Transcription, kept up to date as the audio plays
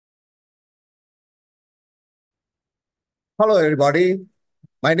Hello, everybody.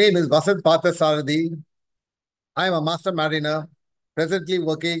 My name is Vasanth. I am a master mariner, presently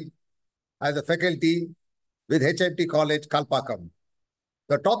working as a faculty with HIT College, Kalpakkam.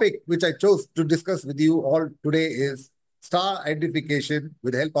 The topic which I chose to discuss with you all today is star identification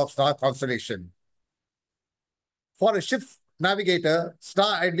with help of star constellation. For a ship's navigator,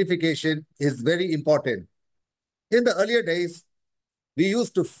 star identification is very important. In the earlier days, we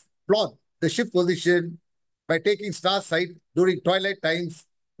used to plot the ship position by taking star sight during twilight times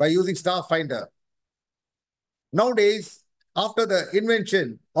by using star finder. Nowadays, after the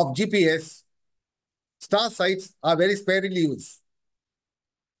invention of GPS, star sites are very sparingly used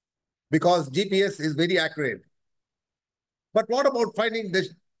because GPS is very accurate. But what about finding the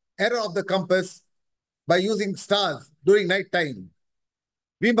error of the compass by using stars during night time?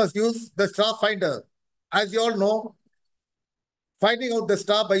 We must use the star finder. As you all know, finding out the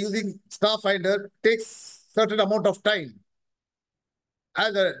star by using star finder takes certain amount of time.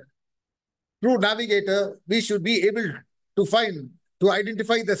 As a true navigator, we should be able to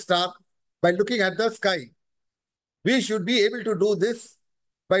identify the star by looking at the sky. We should be able to do this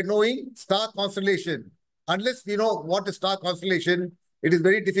by knowing star constellation. Unless we know what is star constellation, it is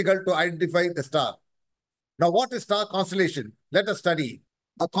very difficult to identify the star. Now, what is star constellation? Let us study.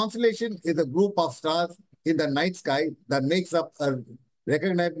 A constellation is a group of stars in the night sky that makes up a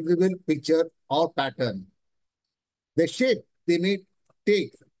recognizable picture or pattern. The shape they may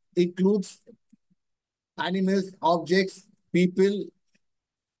take includes animals, objects, people.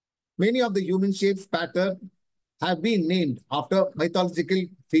 Many of the human shapes pattern have been named after mythological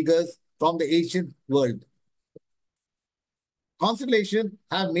figures from the ancient world. Constellations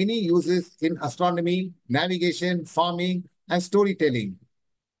have many uses in astronomy, navigation, farming, and storytelling.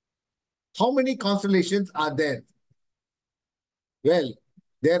 How many constellations are there? Well,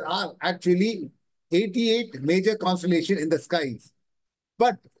 there are actually 88 major constellations in the skies,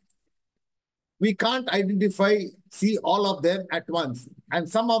 but we can't see all of them at once, and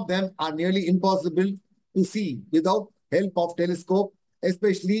some of them are nearly impossible to see without help of telescope,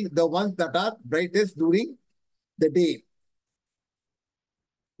 especially the ones that are brightest during the day.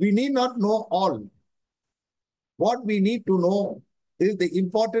 We need not know all. What we need to know is the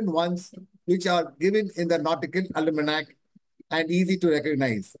important ones which are given in the nautical almanac and easy to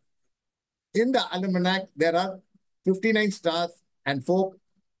recognize. In the almanac, there are 59 stars and 4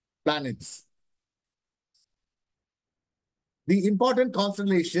 planets. The important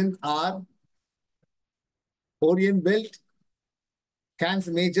constellations are Orion Belt, Canis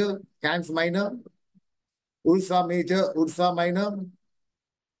Major, Canis Minor, Ursa Major, Ursa Minor,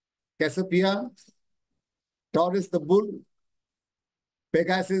 Cassiopeia, Taurus the Bull,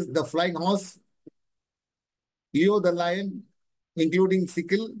 Pegasus the Flying Horse, Leo the Lion, including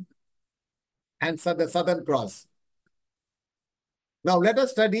Sickle, and the Southern Cross. Now let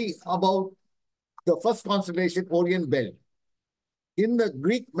us study about the first constellation, Orion Belt. In the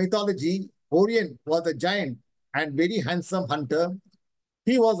Greek mythology, Orion was a giant and very handsome hunter.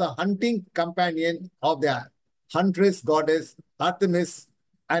 He was a hunting companion of the huntress goddess Artemis,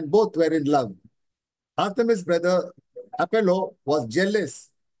 and both were in love. Artemis' brother Apollo was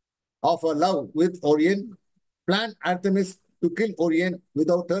jealous of her love with Orion, planned Artemis to kill Orion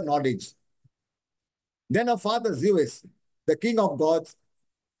without her knowledge. Then her father Zeus, the king of gods,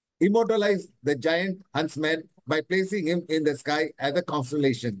 immortalized the giant huntsman by placing him in the sky as a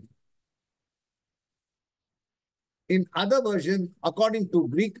constellation. In other versions, according to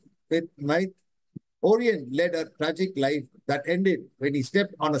Greek myth, Orion led a tragic life that ended when he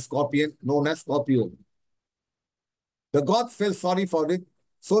stepped on a scorpion known as Scorpio. The gods felt sorry for it,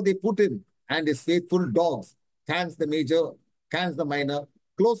 so they put him and his faithful dogs, Canis the Major, Canis the Minor,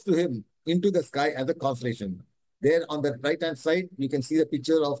 close to him into the sky as a constellation. There on the right-hand side, you can see the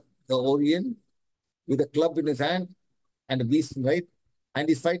picture of the Orion with a club in his hand and a beast, right? And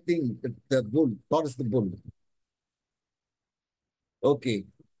he's fighting the bull, Taurus the bull. Okay.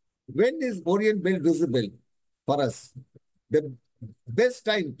 When is Orion Belt visible for us? The best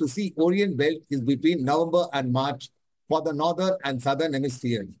time to see Orion Belt is between November and March for the northern and southern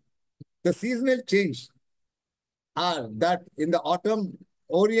hemispheres. The seasonal change are that in the autumn,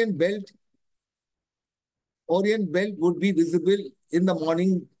 Orion Belt would be visible in the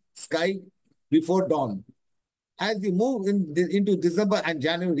morning sky before dawn. As you move into December and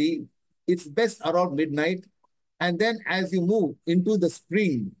January, it's best around midnight. And then as you move into the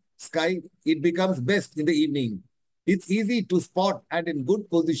spring sky, it becomes best in the evening. It's easy to spot and in good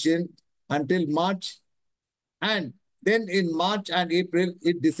position until March. And then in March and April,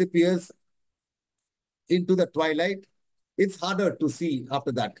 it disappears into the twilight. It's harder to see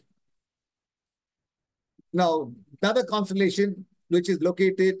after that. Now, another constellation which is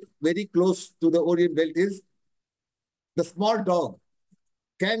located very close to the Orion belt is the small dog.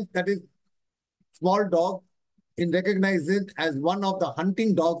 That is small dog in recognized it as one of the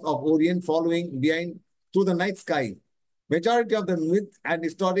hunting dogs of Orion following behind through the night sky. Majority of the myth and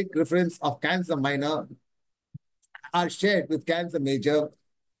historic reference of Cancer Minor are shared with Cancer Major.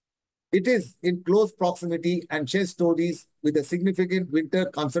 It is in close proximity and shares stories with a significant winter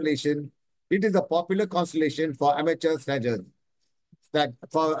constellation. It is a popular constellation for amateur stargazers.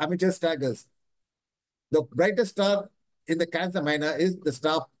 The brightest star in the Cancer Minor is the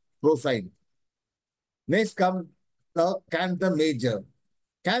star Procyon. Next comes the Cancer Major.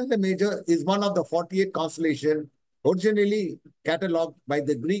 Cancer Major is one of the 48 constellations originally catalogued by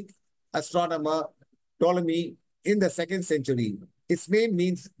the Greek astronomer Ptolemy in the 2nd century. Its name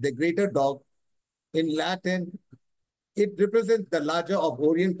means the greater dog. In Latin, it represents the larger of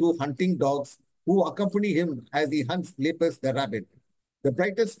Orion two hunting dogs who accompany him as he hunts Lepus the rabbit. The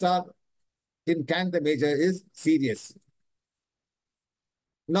brightest star in Cancer Major is Sirius.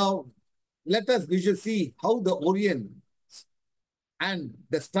 Now, let us visually see how the Orion and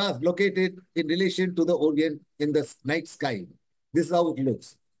the stars located in relation to the Orion in the night sky. This is how it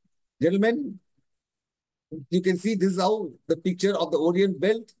looks. Gentlemen, you can see this is how the picture of the Orion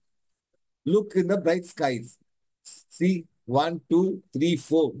belt look in the bright skies. See, 1, 2, 3,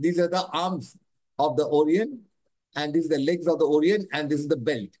 4. These are the arms of the Orion, and this is the legs of the Orion, and this is the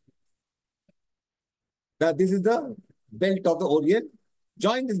belt. Now, this is the belt of the Orion.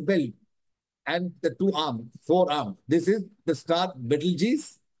 Join this belt and the two arms, forearm. This is the star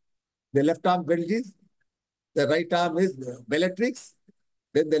Betelgeuse, the left arm Betelgeuse. The right arm is Bellatrix.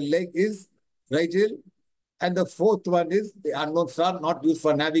 Then the leg is Rigel. And the fourth one is the unknown star, not used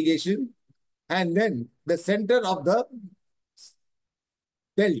for navigation. And then the center of the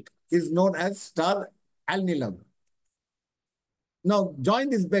belt is known as star Alnilam. Now, join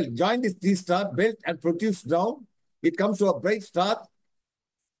this belt, join this three-star belt and produce down. It comes to a bright star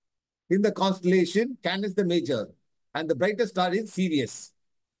in the constellation Canis the Major. And the brightest star is Sirius.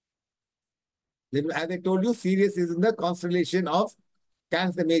 As I told you, Sirius is in the constellation of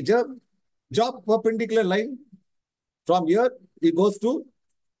Canis the Major. Drop perpendicular line from here, it goes to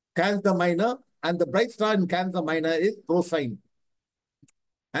Canis the Minor, and the bright star in Canis the Minor is Procyon.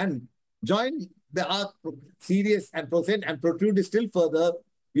 And join the arc Sirius and Procyon and protrude it still further,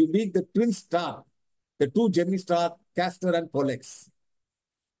 you meet the twin star, the two Gemini star, Castor and Pollux.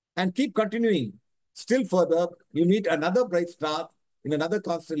 And keep continuing. Still further, you meet another bright star in another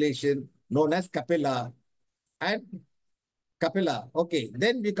constellation known as Capella. And Capella. Okay,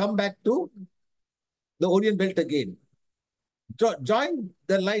 then we come back to the Orion belt again. Join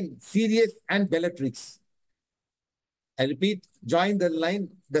the line Sirius and Bellatrix. I repeat, join the line,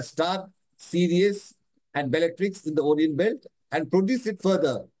 the star Sirius and Bellatrix in the Orion belt and produce it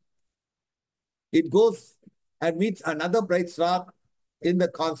further. It goes and meets another bright star in the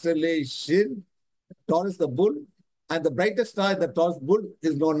constellation Taurus the Bull, and the brightest star in the Taurus Bull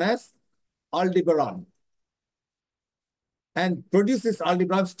is known as Aldebaran. And produces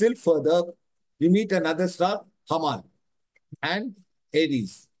Aldebaran still further, you meet another star, Haman, and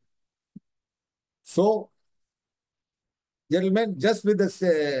Aries. So, gentlemen, just with this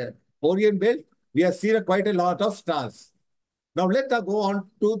Orion belt, we have seen quite a lot of stars. Now, let us go on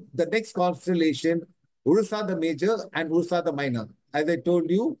to the next constellation, Ursa the Major and Ursa the Minor. As I told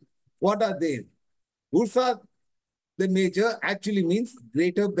you, what are they? Ursa the Major actually means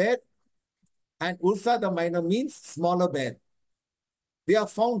greater bear, and Ursa the Minor means smaller bear. They are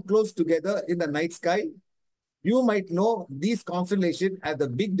found close together in the night sky. You might know these constellations as the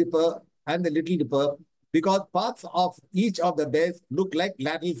Big Dipper and the Little Dipper because parts of each of the bears look like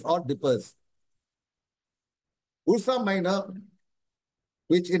ladles or dippers. Ursa Minor,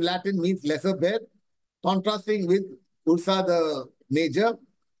 which in Latin means lesser bear, contrasting with Ursa the Major,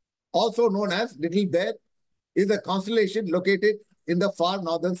 also known as Little Bear, is a constellation located in the far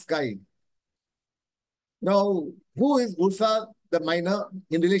northern sky. Now, who is Ursa the Minor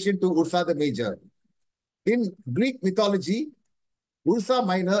in relation to Ursa the Major? In Greek mythology, Ursa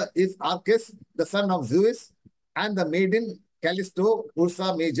Minor is Arcas, the son of Zeus, and the maiden Callisto,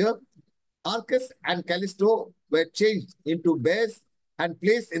 Ursa Major. Arcas and Callisto were changed into bears and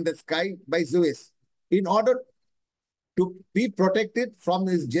placed in the sky by Zeus in order to be protected from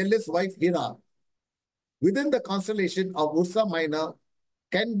his jealous wife Hera. Within the constellation of Ursa Minor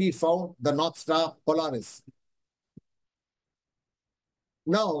can be found the North Star Polaris.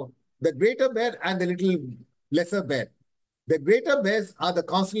 Now, the greater bear and the little lesser bear. The greater bears are the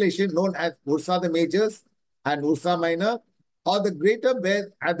constellation known as Ursa the Majors and Ursa Minor, or the greater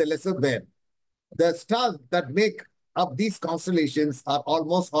bear and the lesser bear. The stars that make up these constellations are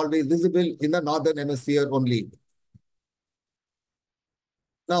almost always visible in the northern hemisphere only.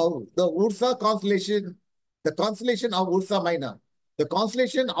 Now, the Ursa constellation, the constellation of Ursa Minor. The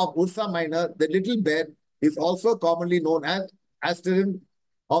constellation of Ursa Minor, the Little Bear, is also commonly known as asteroid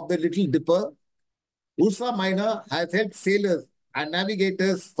of the Little Dipper. Ursa Minor has helped sailors and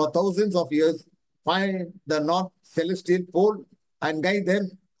navigators for thousands of years find the North Celestial Pole and guide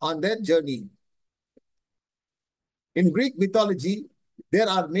them on their journey. In Greek mythology, there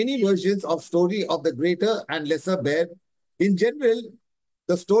are many versions of story of the greater and lesser bear. In general,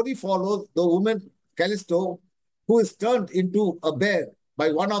 the story follows the woman Callisto, who is turned into a bear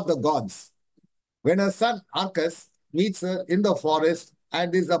by one of the gods. When her son Arcas meets her in the forest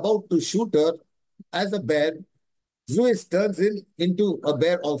and is about to shoot her as a bear, Zeus turns him into a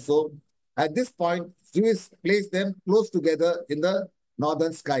bear also. At this point, Zeus placed them close together in the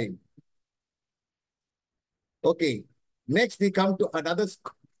northern sky. Okay, next we come to another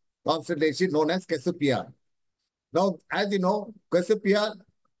constellation known as Cassiopeia. Now, as you know, Cassiopeia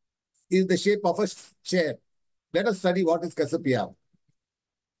is the shape of a chair. Let us study what is Cassiopeia.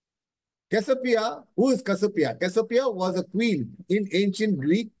 Cassiopeia, who is Cassiopeia? Cassiopeia was a queen in ancient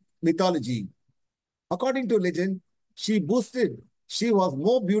Greek mythology. According to legend, she was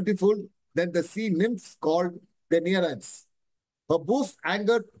more beautiful than the sea nymphs called the Nereids. Her boost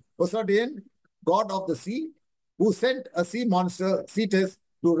angered Poseidon, god of the sea, who sent a sea monster, Cetus,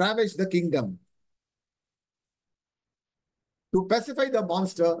 to ravage the kingdom. To pacify the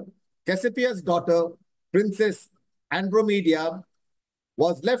monster, Cassiopeia's daughter, Princess Andromeda,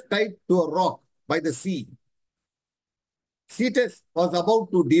 was left tied to a rock by the sea. Cetus was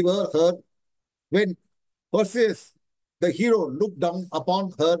about to devour her when Perseus, the hero, looked down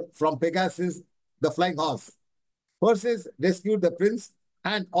upon her from Pegasus, the flying horse. Perseus rescued the prince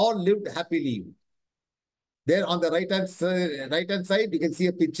and all lived happily. There on the right-hand side, you can see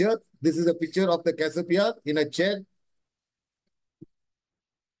a picture. This is a picture of the Cassiopeia in a chair.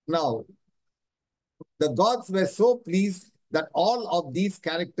 Now, the gods were so pleased that all of these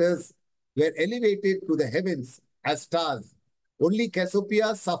characters were elevated to the heavens as stars. Only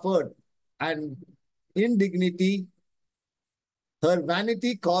Cassiopeia suffered an indignity. Her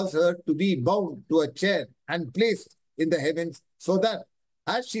vanity caused her to be bound to a chair and placed in the heavens so that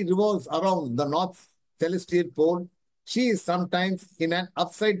as she revolves around the north celestial pole, she is sometimes in an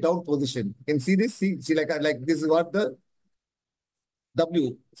upside down position. You can see this? See like this is what the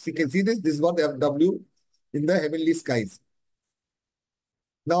W. You can see this? This is what the W in the heavenly skies.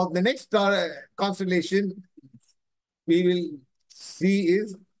 Now, the next star constellation we will see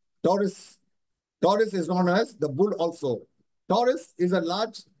is Taurus. Taurus is known as the bull also. Taurus is a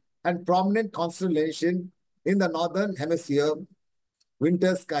large and prominent constellation in the northern hemisphere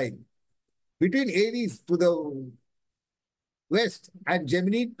winter sky. Between Aries to the west and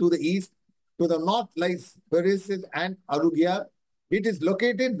Gemini to the east, to the north lies Perseus and Arugia. It is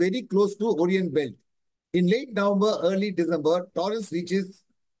located very close to Orion belt. In late November, early December, Taurus reaches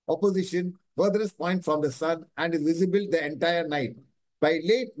opposition furthest point from the sun and is visible the entire night. By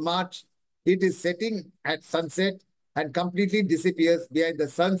late March, it is setting at sunset and completely disappears behind the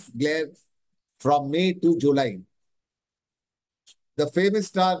sun's glare from May to July. The famous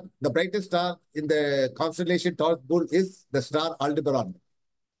star, the brightest star in the constellation Taurus Bull is the star Aldebaran.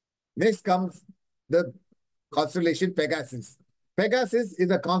 Next comes the constellation Pegasus. Pegasus is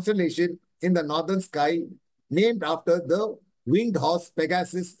a constellation in the northern sky named after the winged horse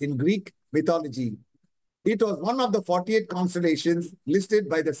Pegasus in Greek mythology. It was one of the 48 constellations listed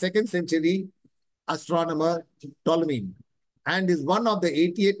by the 2nd century astronomer Ptolemy and is one of the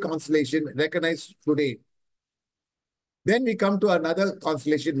 88 constellations recognized today. Then we come to another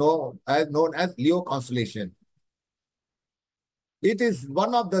constellation known as Leo constellation. It is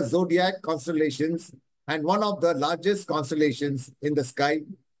one of the zodiac constellations and one of the largest constellations in the sky.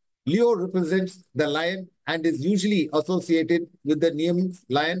 Leo represents the lion and is usually associated with the nymph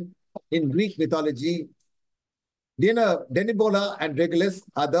lion in Greek mythology. Denebola and Regulus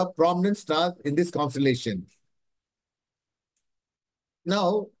are the prominent stars in this constellation.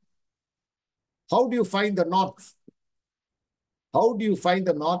 Now, how do you find the north? How do you find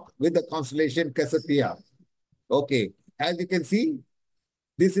the north with the constellation Cassiopeia? Okay, as you can see,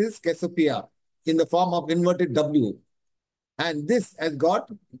 this is Cassiopeia in the form of inverted W. And this has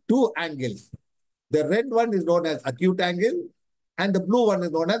got two angles. The red one is known as acute angle and the blue one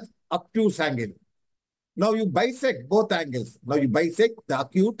is known as obtuse angle. Now you bisect both angles. Now you bisect the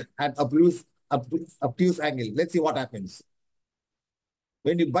acute and obtuse angle. Let's see what happens.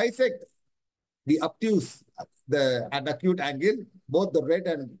 When you bisect the obtuse and acute angle, both the red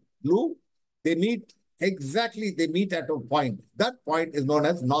and blue, They meet they meet at a point. That point is known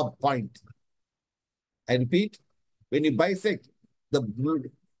as north point. I repeat, when you bisect the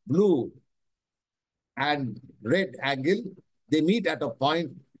blue and red angle, they meet at a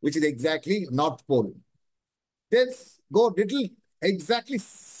point which is exactly north pole. Let's go little exactly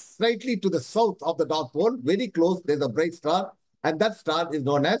slightly to the south of the north pole, very close, there's a bright star, and that star is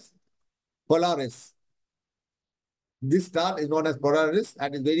known as Polaris. This star is known as Polaris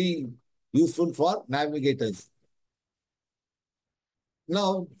and is very useful for navigators.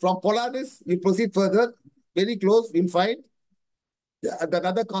 Now, from Polaris, we proceed further. Very close, you'll find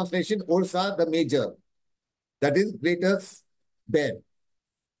another constellation, Ursa the Major, that is Greatest Bear.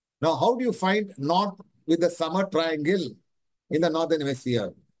 Now, how do you find north with the summer triangle in the northern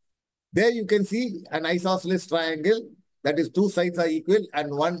hemisphere? There you can see an isosceles triangle, that is two sides are equal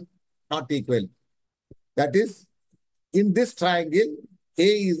and one not equal. That is, in this triangle, A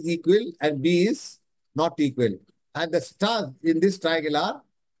is equal and B is not equal. And the stars in this triangle are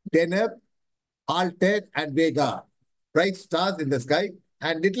Deneb, Altair, and Vega. Bright stars in the sky.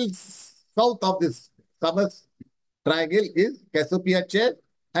 And little south of this summer triangle is Cassiopeia chair.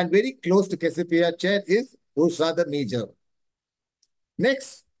 And very close to Cassiopeia chair is Ursa the Major.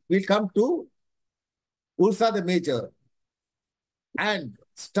 Next, we'll come to Ursa the Major and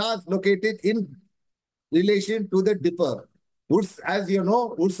stars located in relation to the Dipper. As you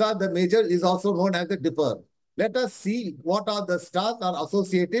know, Ursa the Major is also known as the Dipper. Let us see what are the stars are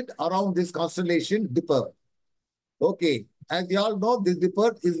associated around this constellation Dipper. Okay, as you all know, this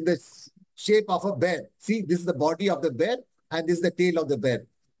Dipper is the shape of a bear. See, this is the body of the bear and this is the tail of the bear.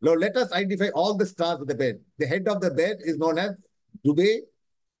 Now, let us identify all the stars of the bear. The head of the bear is known as Dubhe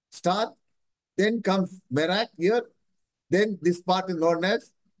star. Then comes Merak here. Then this part is known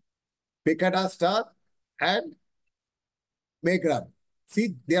as Picada star and Megra.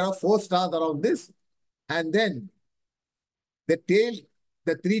 See, there are 4 stars around this. And then the tail,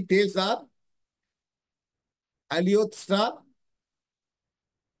 the 3 tails are Alioth star,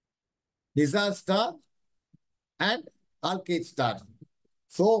 Nizar star, and Alkate star.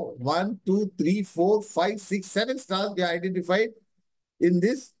 So 1, 2, 3, 4, 5, 6, 7 stars we identified in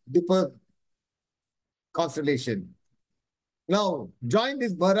this Dipper constellation. Now, join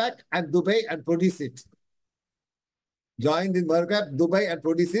this Merak and Dubai and produce it. Join this Merak, Dubai and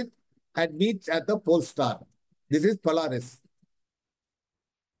produce it and meet at the pole star. This is Polaris.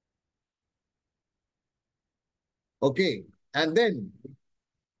 Okay. And then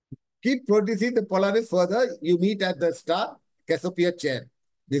keep producing the Polaris further. You meet at the star Cassiopeia chair.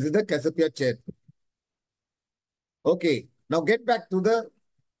 This is the Cassiopeia chair. Okay. Now get back to the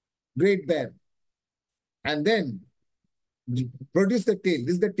Great Bear. And then produce the tail.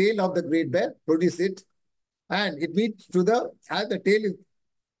 This is the tail of the Great Bear. Produce it. And it meets to the, as the tail is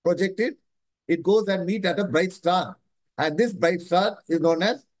projected, it goes and meet at a bright star. And this bright star is known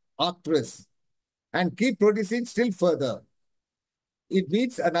as Arcturus. And keep producing still further. It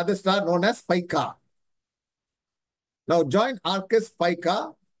meets another star known as Spica. Now join Arcus,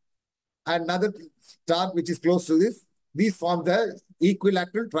 Spica, another star which is close to this. These form the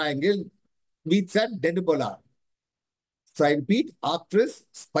equilateral triangle, meets at Denebola. So I repeat, Arcturus,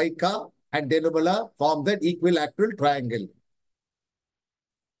 Spica, and Denebola form that equilateral triangle.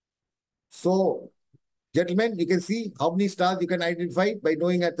 So, gentlemen, you can see how many stars you can identify by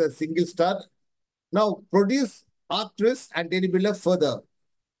knowing at a single star. Now, produce Arcturus and Denebola further.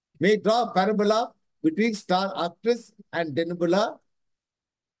 May draw a parabola between star Arcturus and Denebola.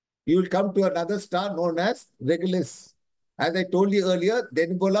 You will come to another star known as Regulus. As I told you earlier,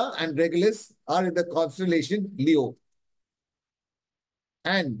 Denebola and Regulus are in the constellation Leo.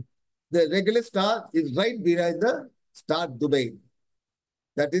 And the Regulus star is right behind the star Dubai.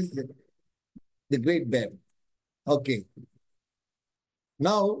 That is the Great Bear. Okay.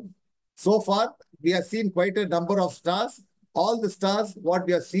 Now, so far, we have seen quite a number of stars. All the stars, what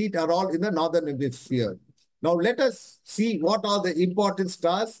we have seen, are all in the northern hemisphere. Now, let us see what are the important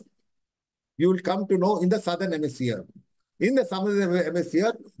stars you will come to know in the southern hemisphere. In the southern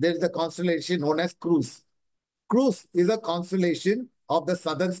hemisphere, there is a constellation known as Crux. Crux is a constellation of the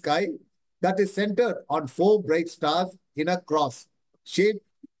southern sky that is centered on 4 bright stars in a cross-shaped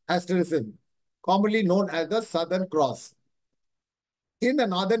asterism, commonly known as the Southern Cross. In the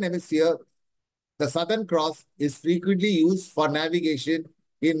northern hemisphere, the Southern Cross is frequently used for navigation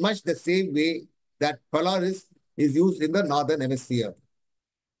in much the same way that Polaris is used in the northern hemisphere.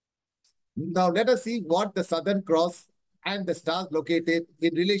 Now let us see what the Southern Cross and the stars located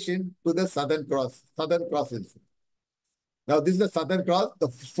in relation to the Southern Crosses. Now this is the Southern Cross. The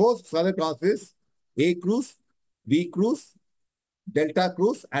 4th Southern Cross is A Crux, B Crux, delta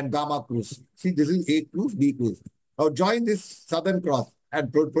cruise, and gamma cruise. See, this is A cruise, B cruise. Now join this southern cross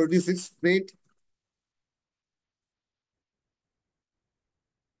and produce it straight.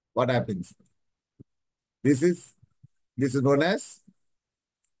 What happens? This is known as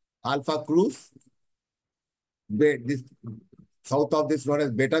alpha cruise. This south of this known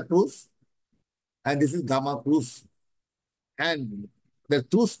as beta cruise, and this is gamma cruise. And the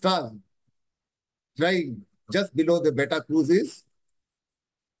two stars lying just below the beta cruise is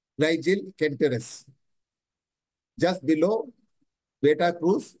Rigel Kentaurus. Just below beta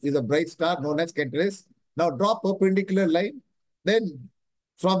cruise is a bright star known as Kentaurus. Now draw perpendicular line. Then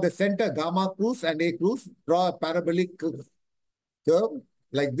from the center, gamma cruise and A cruise, draw a parabolic curve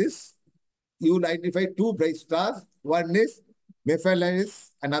like this. You will identify two bright stars. One is Mephiles,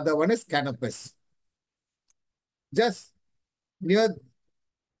 another one is Canopus. Just near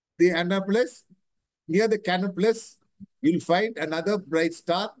the Annapolis, near the Canopus, you'll find another bright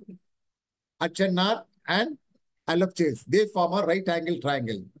star, Achernar and Allochus. They form a right angle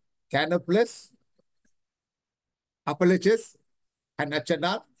triangle. Canopus, Apollochus, and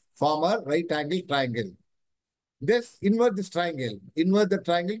Achernar form a right angle triangle. This invert this triangle. Invert the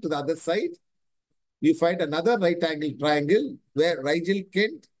triangle to the other side. You find another right angle triangle where Rigel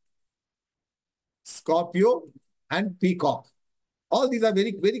Kent, Scorpio, and Peacock. All these are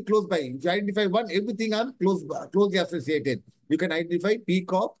very, very close by. If you identify one, everything are closely associated. You can identify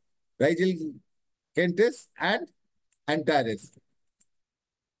Peacock, Rigel Kentis, and Antares.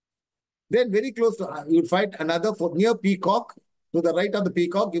 Then very close to, you'll find another near Peacock. To the right of the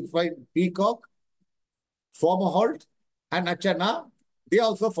Peacock, you find Peacock, Fomalhaut, and Achernar. They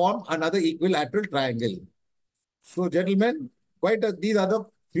also form another equilateral triangle. So, gentlemen, these are the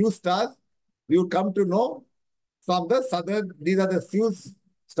few stars you come to know from the southern. These are the few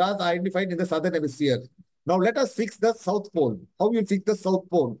stars identified in the southern hemisphere. Now, let us fix the South Pole. How you fix the South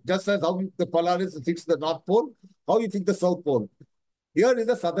Pole? Just as how the Polaris fix the North Pole, how you fix the South Pole? Here is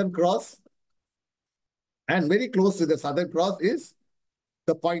the Southern Cross, and very close to the Southern Cross is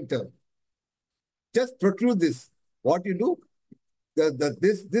the pointer. Just protrude this. What you do?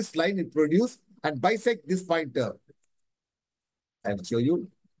 This line is produced and bisect this pointer. I'll show you.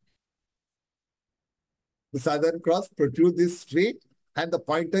 The Southern Cross protrude this straight, and the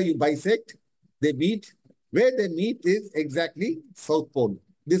pointer you bisect. They meet. Where they meet is exactly South Pole.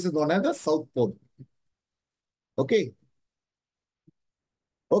 This is known as the South Pole. Okay.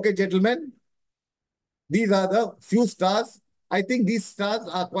 Okay, gentlemen. These are the few stars. I think these stars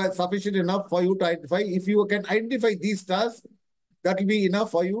are quite sufficient enough for you to identify. If you can identify these stars, that will be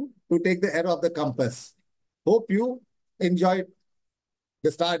enough for you to take the error of the compass. Hope you enjoyed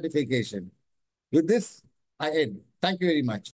the star identification. With this, I end. Thank you very much.